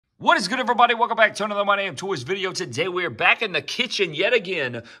What is good, everybody? Welcome back to another My Damn Toys video. Today we are back in the kitchen yet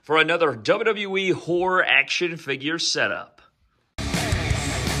again for another WWE horror action figure setup.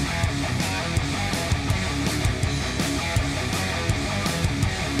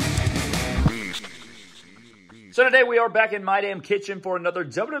 So today we are back in My Damn Kitchen for another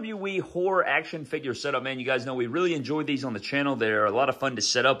WWE horror action figure setup. Man, you guys know we really enjoy these on the channel. They're a lot of fun to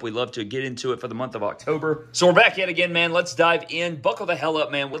set up. We love to get into it for the month of October. So we're back yet again, man. Let's dive in. Buckle the hell up,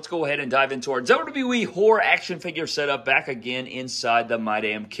 man. Let's go ahead and dive into our WWE horror action figure setup back again inside the My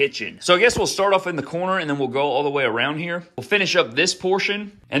Damn Kitchen. So I guess we'll start off in the corner and then we'll go all the way around here. We'll finish up this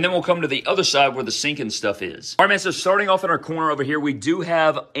portion and then we'll come to the other side where the sink and stuff is. All right, man, so starting off in our corner over here, we do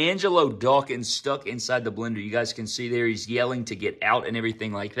have Angelo Dawkins stuck inside the blender. You guys can see there he's yelling to get out and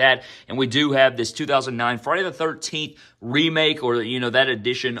everything like that. And we do have this 2009 Friday the 13th remake, or that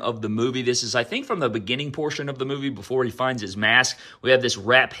edition of the movie. This is, I think, from the beginning portion of the movie before he finds his mask. We have this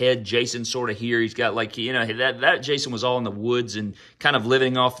rap head Jason sort of here. He's got like, that Jason was all in the woods and kind of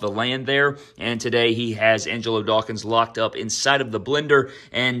living off the land there. And today he has Angelo Dawkins locked up inside of the blender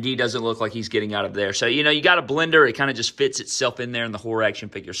and he doesn't look like he's getting out of there. So, you got a blender. It kind of just fits itself in there in the horror action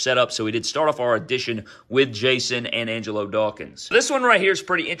figure setup. So we did start off our edition with Jason and Angelo Dawkins. This one right here is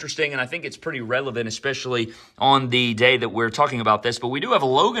pretty interesting, and I think it's pretty relevant, especially on the day that we're talking about this. But we do have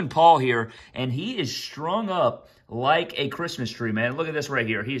Logan Paul here, and he is strung up like a Christmas tree, man. Look at this right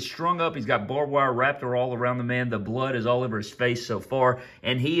here. He is strung up. He's got barbed wire wrapped all around the man. The blood is all over his face so far,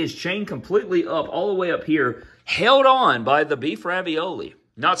 and he is chained completely up, all the way up here, held on by the beef ravioli.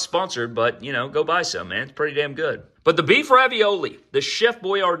 Not sponsored, but, go buy some, man. It's pretty damn good. But the beef ravioli, the Chef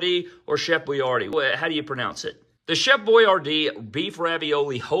Boyardee or Chef Boyardee, how do you pronounce it? The Chef Boyardee beef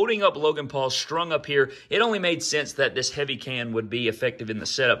ravioli holding up Logan Paul strung up here. It only made sense that this heavy can would be effective in the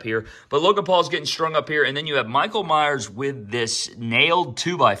setup here. But Logan Paul's getting strung up here. And then you have Michael Myers with this nailed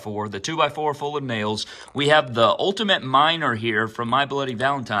 2x4, the 2x4 full of nails. We have the Ultimate Miner here from My Bloody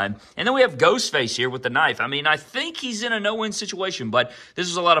Valentine. And then we have Ghostface here with the knife. I mean, I think he's in a no-win situation, but this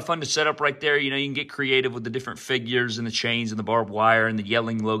is a lot of fun to set up right there. You can get creative with the different figures and the chains and the barbed wire and the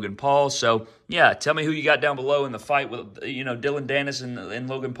yelling Logan Paul. So, yeah, tell me who you got down below in the fight with, Dylan Dennis and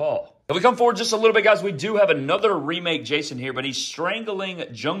Logan Paul. If we come forward just a little bit, guys, we do have another remake Jason here, but he's strangling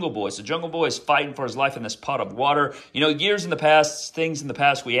Jungle Boy. So Jungle Boy is fighting for his life in this pot of water. Years in the past, things in the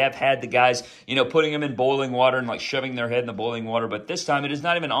past, we have had the guys, putting them in boiling water and like shoving their head in the boiling water. But this time it is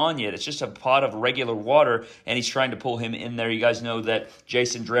not even on yet. It's just a pot of regular water, and he's trying to pull him in there. You guys know that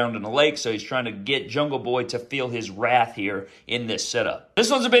Jason drowned in a lake, so he's trying to get Jungle Boy to feel his wrath here in this setup. This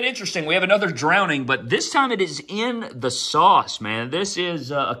one's a bit interesting. We have another drowning, but this time it is in the sauce, man. This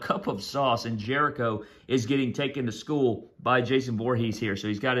is a cup of sauce, and Jericho is getting taken to school by Jason Voorhees here. So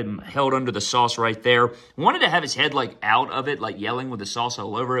he's got him held under the sauce right there. Wanted to have his head like out of it, like yelling with the sauce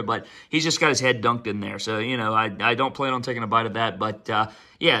all over it, but he's just got his head dunked in there. So, I don't plan on taking a bite of that, but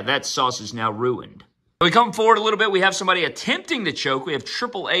yeah, that sauce is now ruined. We come forward a little bit. We have somebody attempting to choke. We have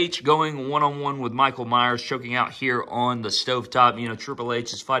Triple H going one-on-one with Michael Myers, choking out here on the stovetop. Triple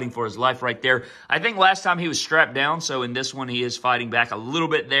H is fighting for his life right there. I think last time he was strapped down, so in this one he is fighting back a little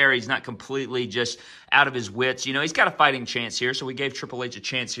bit there. He's not completely just out of his wits. He's got a fighting chance here, so we gave Triple H a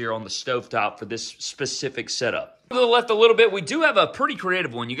chance here on the stovetop for this specific setup. To the left a little bit, we do have a pretty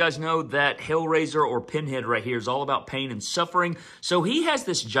creative one. You guys know that Hellraiser or Pinhead right here is all about pain and suffering. So he has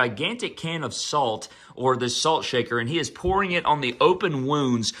this gigantic can of salt, or this salt shaker, and he is pouring it on the open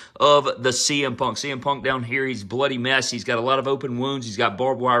wounds of the CM Punk. CM Punk down here, he's a bloody mess. He's got a lot of open wounds. He's got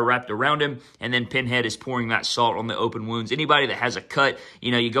barbed wire wrapped around him, and then Pinhead is pouring that salt on the open wounds. Anybody that has a cut,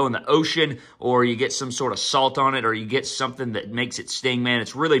 you go in the ocean, or you get some sort of salt on it, or you get something that makes it sting, man.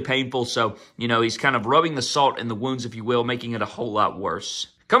 It's really painful. So, he's kind of rubbing the salt in the wounds, if you will, making it a whole lot worse.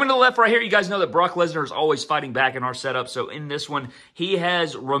 Coming to the left right here, you guys know that Brock Lesnar is always fighting back in our setup. So in this one, he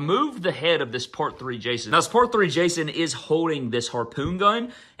has removed the head of this Part 3 Jason. Now, this Part 3 Jason is holding this harpoon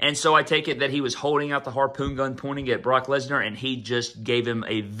gun. And so I take it that he was holding out the harpoon gun, pointing at Brock Lesnar, and he just gave him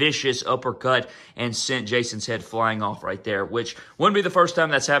a vicious uppercut and sent Jason's head flying off right there, which wouldn't be the first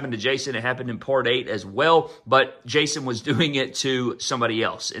time that's happened to Jason. It happened in Part 8 as well, but Jason was doing it to somebody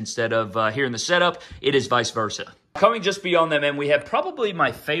else. Instead of here in the setup, it is vice versa. Coming just beyond that, man, we have probably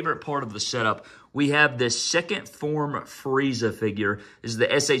my favorite part of the setup. We have this second form Frieza figure. This is the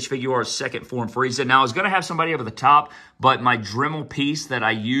SH Figure Arts second form Frieza. Now, I was going to have somebody over the top, but my Dremel piece that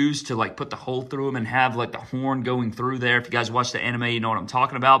I used to like put the hole through him and have like the horn going through there, if you guys watch the anime, you know what I'm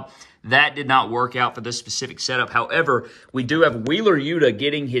talking about. That did not work out for this specific setup. However, we do have Wheeler Yuta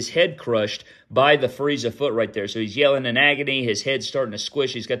getting his head crushed by the Frieza foot right there. So he's yelling in agony. His head's starting to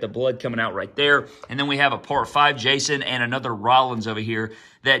squish. He's got the blood coming out right there. And then we have a Part 5 Jason and another Rollins over here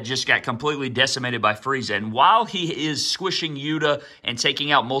that just got completely decimated by Frieza. And while he is squishing Yuta and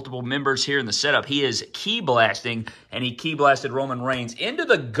taking out multiple members here in the setup, he is key blasting, and he key blasted Roman Reigns into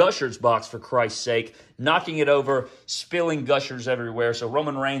the Gushers box, for Christ's sake, knocking it over, spilling Gushers everywhere. So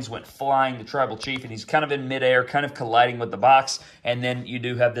Roman Reigns went flying to Tribal Chief, and he's kind of in midair, kind of colliding with the box. And then you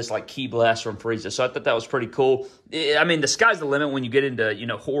do have this like key blast from Frieza. So I thought that was pretty cool. I mean, the sky's the limit when you get into, you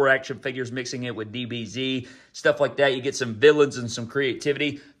know, horror action figures, mixing it with DBZ, stuff like that. You get some villains and some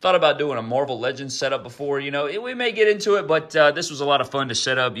creativity. Thought about doing a Marvel Legends setup before. You know, we may get into it, but this was a lot of fun to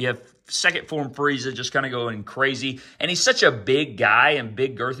set up. You have second form Frieza just kind of going crazy. And he's such a big guy and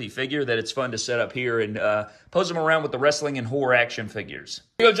big girthy figure that it's fun to set up here and pose him around with the wrestling and horror action figures.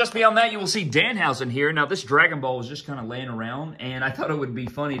 Just beyond that, you will see Danhausen here. Now, this Dragon Ball was just kind of laying around, and I thought it would be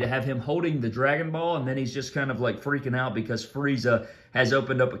funny to have him holding the Dragon Ball, and then he's just kind of like freaking out because Frieza has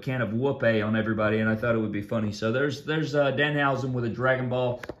opened up a can of whoopee on everybody, and I thought it would be funny. So there's Danhausen with a Dragon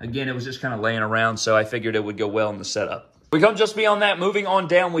Ball. Again, it was just kind of laying around, so I figured it would go well in the setup. We come just beyond that, moving on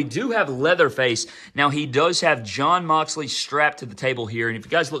down, we do have Leatherface. Now, he does have Jon Moxley strapped to the table here, and if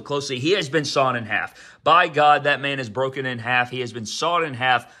you guys look closely, he has been sawn in half. By God, that man is broken in half. He has been sawed in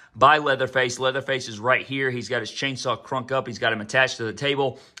half by Leatherface. Leatherface is right here. He's got his chainsaw crunk up. He's got him attached to the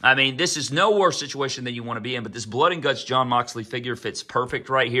table. I mean, this is no worse situation than you want to be in, but this Blood and Guts Jon Moxley figure fits perfect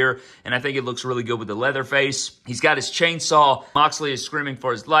right here, and I think it looks really good with the Leatherface. He's got his chainsaw. Moxley is screaming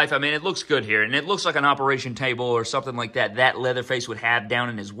for his life. I mean, it looks good here, and it looks like an operation table or something like that Leatherface would have down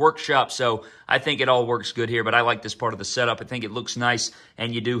in his workshop, so I think it all works good here, but I like this part of the setup. I think it looks nice,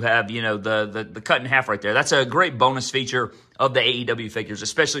 and you do have, you know, the cut in half right there. That's a great bonus feature of the AEW figures,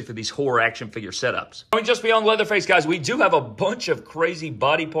 especially for these horror action figure setups. Going just beyond Leatherface, guys, we do have a bunch of crazy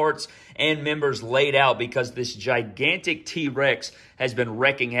body parts and members laid out because this gigantic T-Rex has been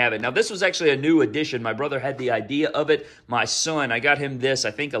wrecking havoc. Now, this was actually a new addition. My brother had the idea of it. My son, I got him this,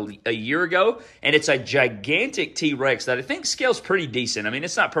 I think, a year ago, and it's a gigantic T-Rex that I think scales pretty decent. I mean,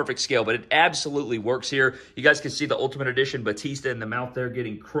 it's not perfect scale, but it absolutely works here. You guys can see the Ultimate Edition Batista in the mouth there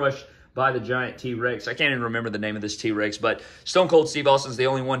getting crushed by the giant T-Rex. I can't even remember the name of this T-Rex, but Stone Cold Steve Austin's the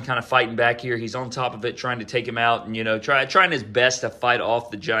only one kind of fighting back here. He's on top of it, trying to take him out and, you know, trying his best to fight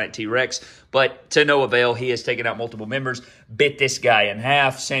off the giant T-Rex, but to no avail. He has taken out multiple members, bit this guy in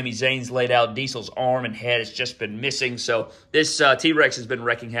half. Sami Zayn's laid out. Diesel's arm and head has just been missing, so this T-Rex has been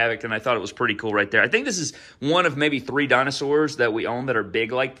wrecking havoc, and I thought it was pretty cool right there. I think this is one of maybe 3 dinosaurs that we own that are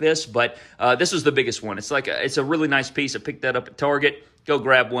big like this, but this was the biggest one. It's a really nice piece. I picked that up at Target. Go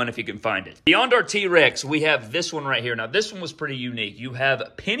grab one if you can find it. Beyond our T-Rex, we have this one right here. Now, this one was pretty unique. You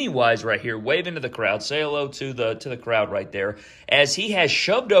have Pennywise right here waving to the crowd. Say hello to the crowd right there, as he has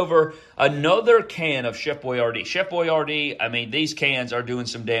shoved over another can of Chef Boyardee. Chef Boyardee, I mean, these cans are doing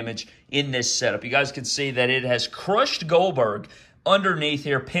some damage in this setup. You guys can see that it has crushed Goldberg underneath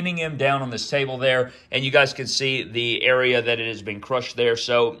here, pinning him down on this table there, and you guys can see the area that it has been crushed there.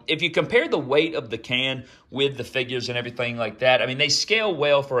 So if you compare the weight of the can with the figures and everything like that, I mean, they scale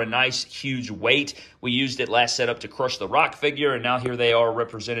well for a nice, huge weight. We used it last setup to crush the Rock figure, and now here they are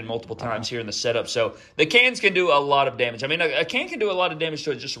represented multiple times here in the setup. So the cans can do a lot of damage. I mean, a can can do a lot of damage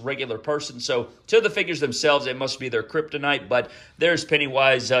to just a regular person. So to the figures themselves, it must be their kryptonite. But there's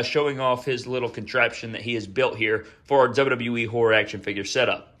Pennywise showing off his little contraption that he has built here for our WWE horror action figure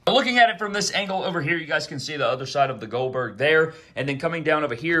setup. Looking at it from this angle over here, you guys can see the other side of the Goldberg there. And then coming down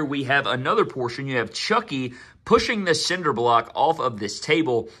over here, we have another portion. You have Chucky pushing the cinder block off of this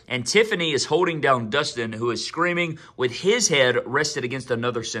table, and Tiffany is holding down Dustin, who is screaming with his head rested against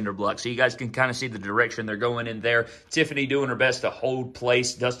another cinder block. So you guys can kind of see the direction they're going in there. Tiffany doing her best to hold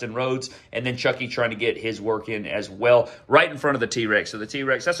place Dustin Rhodes, and then Chucky trying to get his work in as well, right in front of the T-Rex. So the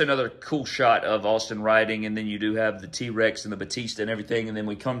T-Rex, that's another cool shot of Austin riding, and then you do have the T-Rex and the Batista and everything, and then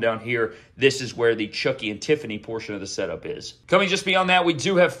we come down here. This is where the Chucky and Tiffany portion of the setup is. Coming just beyond that, we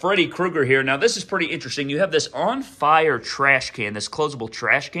do have Freddy Krueger here. Now, this is pretty interesting. You have this on fire trash can, this closable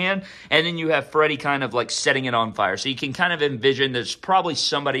trash can, and then you have Freddy kind of like setting it on fire. So you can kind of envision there's probably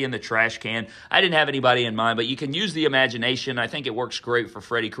somebody in the trash can. I didn't have anybody in mind, but you can use the imagination. I think it works great for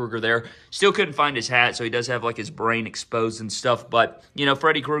Freddy Krueger there. Still couldn't find his hat, so he does have like his brain exposed and stuff. But, you know,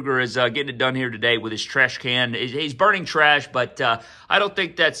 Freddy Krueger is getting it done here today with his trash can. He's burning trash, but I don't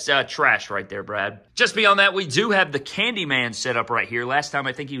think that's trash right there, Brad. Just beyond that, we do have the Candyman set up right here. Last time,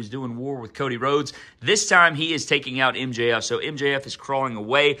 I think he was doing war with Cody Rhodes. This time, he is taking out MJF. So MJF is crawling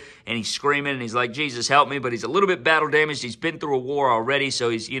away, and he's screaming, and he's like, Jesus, help me. But he's a little bit battle damaged. He's been through a war already, so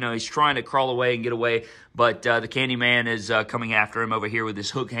he's trying to crawl away and get away. But the Candyman is coming after him over here with his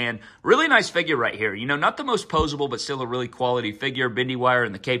hook hand. Really nice figure right here. Not the most posable, but still a really quality figure. Bendy wire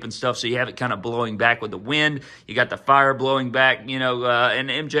and the cape and stuff, so you have it kind of blowing back with the wind. You got the fire blowing back, and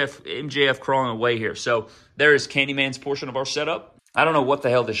MJF crawling away here. So there is Candyman's portion of our setup. I don't know what the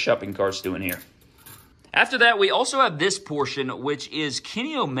hell this shopping cart's doing here. After that, we also have this portion, which is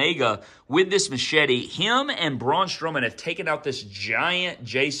Kenny Omega with this machete. Him and Braun Strowman have taken out this giant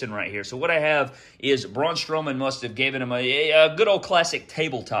Jason right here. So what I have is Braun Strowman must have given him a good old classic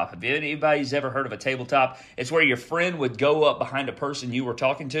tabletop. If anybody's ever heard of a tabletop, it's where your friend would go up behind a person you were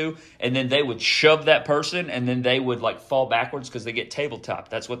talking to, and then they would shove that person, and then they would like fall backwards because they get tabletop.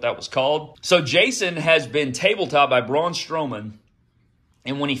 That's what that was called. So Jason has been tabletop by Braun Strowman.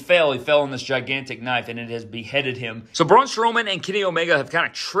 And when he fell on this gigantic knife, and it has beheaded him. So Braun Strowman and Kenny Omega have kind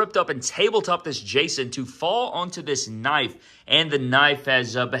of tripped up and tabletopped this Jason to fall onto this knife. And the knife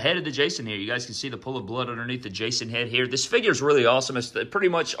has beheaded the Jason here. You guys can see the pool of blood underneath the Jason head here. This figure is really awesome. It's pretty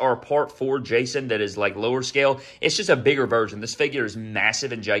much our Part 4 Jason that is like lower scale. It's just a bigger version. This figure is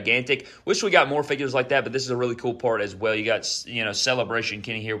massive and gigantic. Wish we got more figures like that, but this is a really cool part as well. You got, Celebration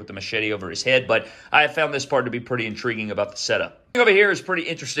Kenny here with the machete over his head. But I have found this part to be pretty intriguing about the setup. Over here is pretty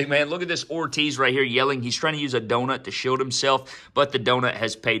interesting, man. Look at this Ortiz right here yelling. He's trying to use a donut to shield himself, but the donut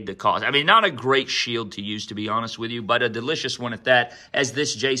has paid the cost. I mean, not a great shield to use, to be honest with you, but a delicious one at that. As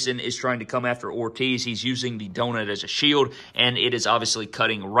this Jason is trying to come after Ortiz, he's using the donut as a shield, and it is obviously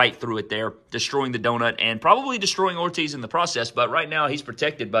cutting right through it there, destroying the donut and probably destroying Ortiz in the process, but right now he's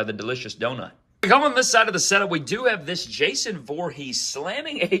protected by the delicious donut. Come on this side of the setup, we do have this Jason Voorhees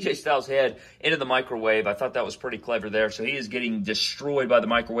slamming AJ Styles' head into the microwave. I thought that was pretty clever there. So he is getting destroyed by the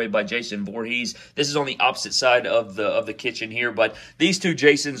microwave by Jason Voorhees. This is on the opposite side of the kitchen here, but these two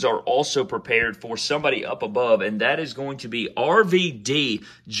Jasons are also prepared for somebody up above, and that is going to be RVD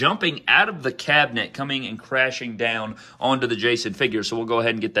jumping out of the cabinet, coming and crashing down onto the Jason figure. So we'll go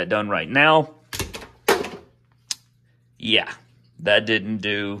ahead and get that done right now. Yeah, that didn't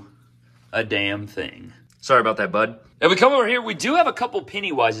do a damn thing. Sorry about that, bud. Now we come over here, we do have a couple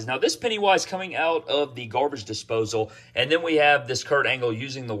Pennywises. Now this Pennywise coming out of the garbage disposal, and then we have this Kurt Angle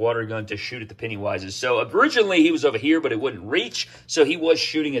using the water gun to shoot at the Pennywises. So originally he was over here, but it wouldn't reach, so he was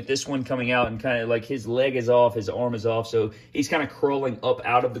shooting at this one coming out, and kind of like his leg is off, his arm is off, so he's kind of crawling up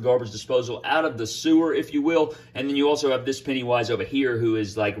out of the garbage disposal, out of the sewer, if you will. And then you also have this Pennywise over here who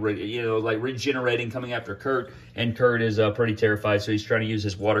is like, regenerating, coming after Kurt, and Kurt is pretty terrified, so he's trying to use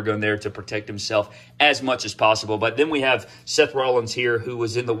his water gun there to protect himself as much as possible. But then we have Seth Rollins here, who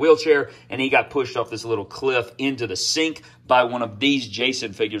was in the wheelchair, and he got pushed off this little cliff into the sink by one of these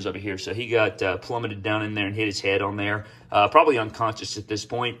Jason figures over here. So he got plummeted down in there and hit his head on there. Probably unconscious at this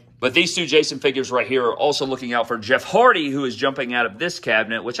point. But these two Jason figures right here are also looking out for Jeff Hardy, who is jumping out of this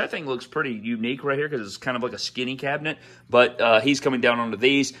cabinet, which I think looks pretty unique right here because it's kind of like a skinny cabinet. But he's coming down onto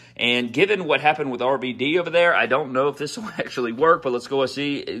these. And given what happened with RVD over there, I don't know if this will actually work. But let's go and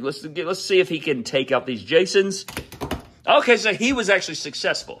see. Let's see if he can take out these Jasons. Okay, so he was actually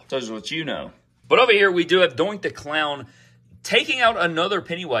successful. Tells you what you know. But over here, we do have Doink the Clown taking out another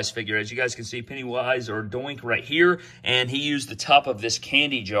Pennywise figure. As you guys can see, Pennywise or Doink right here. And he used the top of this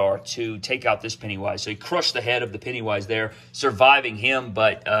candy jar to take out this Pennywise. So he crushed the head of the Pennywise there, surviving him.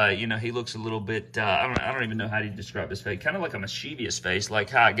 But, he looks a little bit, I don't even know how to describe his face. Kind of like a mischievous face,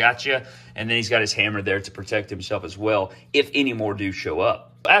 like, ha, I gotcha. And then he's got his hammer there to protect himself as well, if any more do show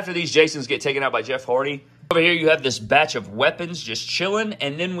up. After these Jasons get taken out by Jeff Hardy, over here you have this batch of weapons just chilling,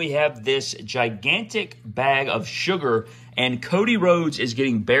 and then we have this gigantic bag of sugar, and Cody Rhodes is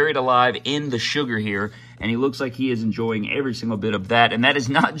getting buried alive in the sugar here, and he looks like he is enjoying every single bit of that. And that is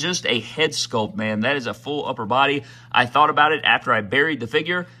not just a head sculpt, man. That is a full upper body. I thought about it after I buried the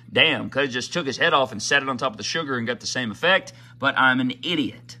figure. Damn, could have just took his head off and sat it on top of the sugar and got the same effect, but I'm an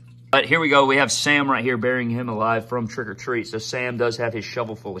idiot. But here we go. We have Sam right here burying him alive from Trick or Treat. So Sam does have his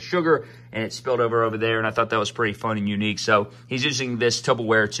shovel full of sugar, and it's spilled over there, and I thought that was pretty fun and unique. So he's using this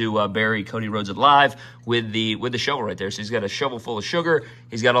Tupperware to bury Cody Rhodes alive with the shovel right there. So he's got a shovel full of sugar.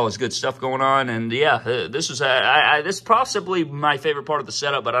 He's got all this good stuff going on, and yeah, this is this is possibly my favorite part of the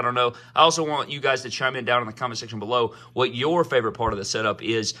setup, but I don't know. I also want you guys to chime in down in the comment section below what your favorite part of the setup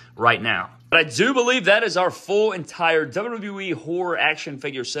is right now. But I do believe that is our full entire WWE horror action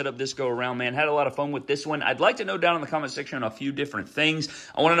figure setup this go around, man. Had a lot of fun with this one. I'd like to know down in the comment section a few different things.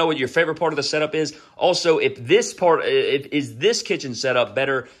 I want to know what your favorite part of the setup is. Also, if is this kitchen setup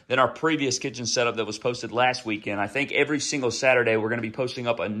better than our previous kitchen setup that was posted last weekend? I think every single Saturday we're going to be posting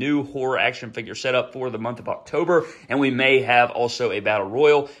up a new horror action figure setup for the month of October, and we may have also a battle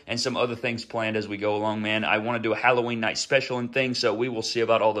royal and some other things planned as we go along, man. I want to do a Halloween night special and things, so we will see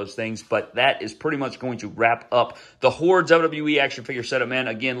about all those things, but that is pretty much going to wrap up the horror WWE action figure setup, man.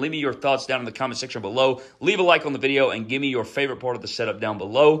 Again, leave me your thoughts down in the comment section below. Leave a like on the video and give me your favorite part of the setup down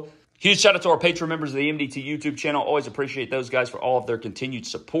below. Huge shout out to our Patreon members of the MDT YouTube channel. Always appreciate those guys for all of their continued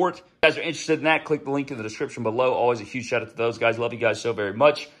support. If you guys are interested in that, click the link in the description below. Always a huge shout out to those guys. Love you guys so very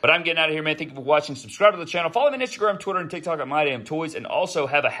much. But I'm getting out of here, man. Thank you for watching. Subscribe to the channel. Follow me on Instagram, Twitter, and TikTok at MyDamnToys. And also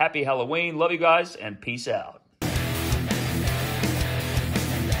have a happy Halloween. Love you guys, and peace out.